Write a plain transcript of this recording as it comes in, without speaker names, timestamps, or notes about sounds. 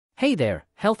Hey there,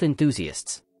 health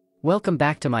enthusiasts. Welcome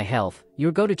back to My Health,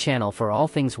 your go-to channel for all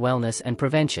things wellness and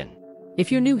prevention.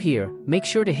 If you're new here, make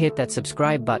sure to hit that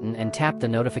subscribe button and tap the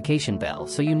notification bell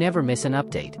so you never miss an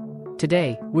update.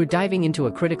 Today, we're diving into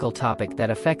a critical topic that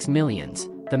affects millions,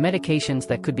 the medications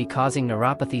that could be causing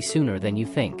neuropathy sooner than you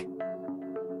think.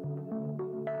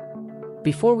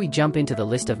 Before we jump into the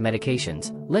list of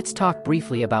medications, let's talk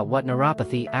briefly about what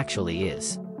neuropathy actually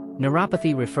is.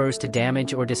 Neuropathy refers to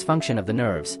damage or dysfunction of the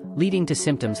nerves, leading to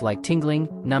symptoms like tingling,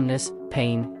 numbness,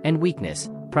 pain, and weakness,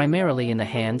 primarily in the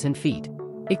hands and feet.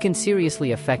 It can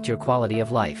seriously affect your quality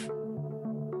of life.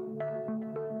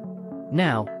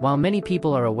 Now, while many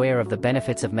people are aware of the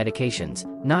benefits of medications,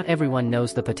 not everyone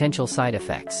knows the potential side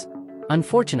effects.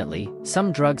 Unfortunately,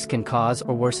 some drugs can cause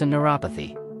or worsen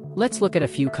neuropathy. Let's look at a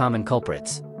few common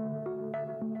culprits.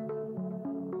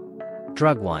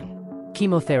 Drug 1.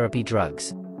 Chemotherapy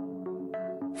drugs.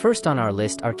 First on our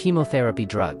list are chemotherapy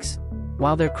drugs.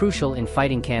 While they're crucial in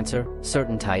fighting cancer,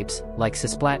 certain types, like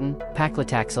cisplatin,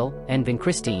 paclitaxel, and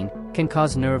vincristine, can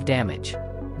cause nerve damage.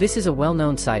 This is a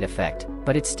well-known side effect,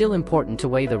 but it's still important to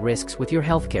weigh the risks with your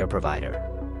healthcare provider.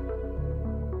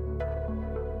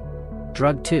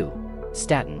 Drug 2.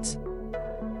 Statins.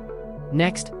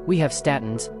 Next, we have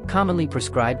statins, commonly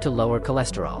prescribed to lower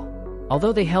cholesterol.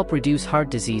 Although they help reduce heart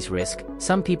disease risk,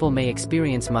 some people may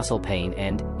experience muscle pain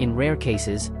and, in rare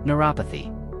cases,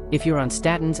 neuropathy. If you're on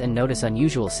statins and notice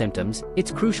unusual symptoms,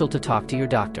 it's crucial to talk to your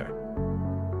doctor.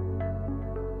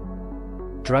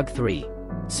 Drug 3.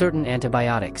 Certain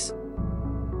antibiotics.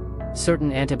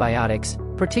 Certain antibiotics,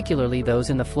 particularly those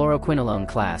in the fluoroquinolone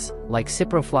class, like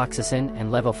ciprofloxacin and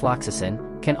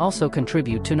levofloxacin, can also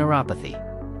contribute to neuropathy.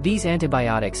 These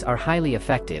antibiotics are highly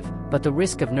effective, but the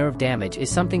risk of nerve damage is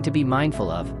something to be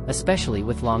mindful of, especially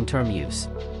with long-term use.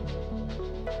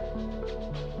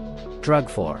 Drug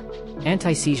 4.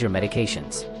 Anti-seizure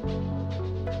medications.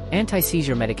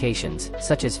 Anti-seizure medications,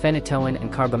 such as phenytoin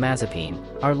and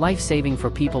carbamazepine, are life-saving for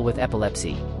people with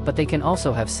epilepsy, but they can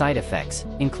also have side effects,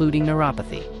 including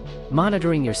neuropathy.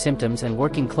 Monitoring your symptoms and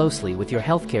working closely with your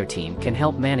healthcare team can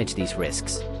help manage these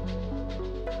risks.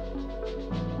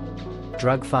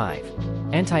 Drug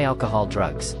 5. Anti-alcohol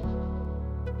drugs.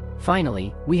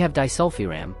 Finally, we have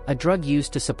disulfiram, a drug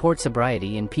used to support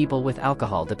sobriety in people with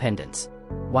alcohol dependence.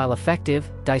 While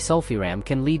effective, disulfiram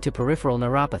can lead to peripheral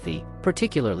neuropathy,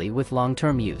 particularly with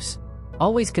long-term use.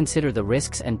 Always consider the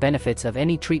risks and benefits of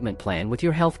any treatment plan with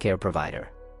your healthcare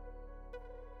provider.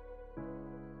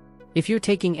 If you're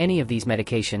taking any of these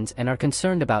medications and are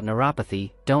concerned about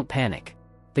neuropathy, don't panic.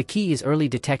 The key is early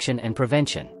detection and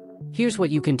prevention. Here's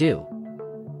what you can do.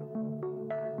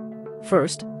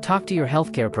 First, talk to your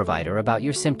healthcare provider about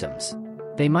your symptoms.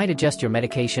 They might adjust your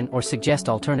medication or suggest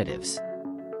alternatives.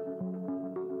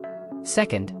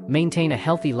 Second, maintain a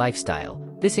healthy lifestyle.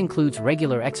 This includes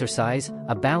regular exercise,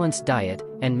 a balanced diet,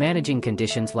 and managing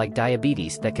conditions like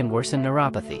diabetes that can worsen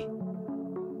neuropathy.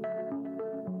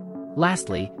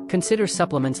 Lastly, consider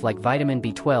supplements like vitamin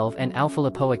B12 and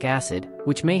alpha-lipoic acid,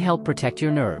 which may help protect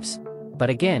your nerves. But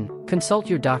again, consult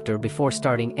your doctor before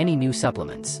starting any new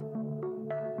supplements.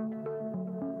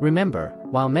 Remember,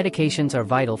 while medications are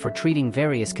vital for treating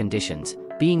various conditions,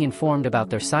 being informed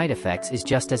about their side effects is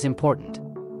just as important.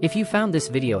 If you found this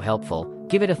video helpful,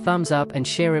 give it a thumbs up and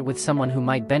share it with someone who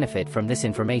might benefit from this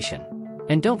information.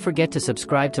 And don't forget to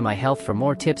subscribe to My Health for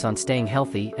more tips on staying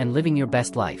healthy and living your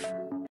best life.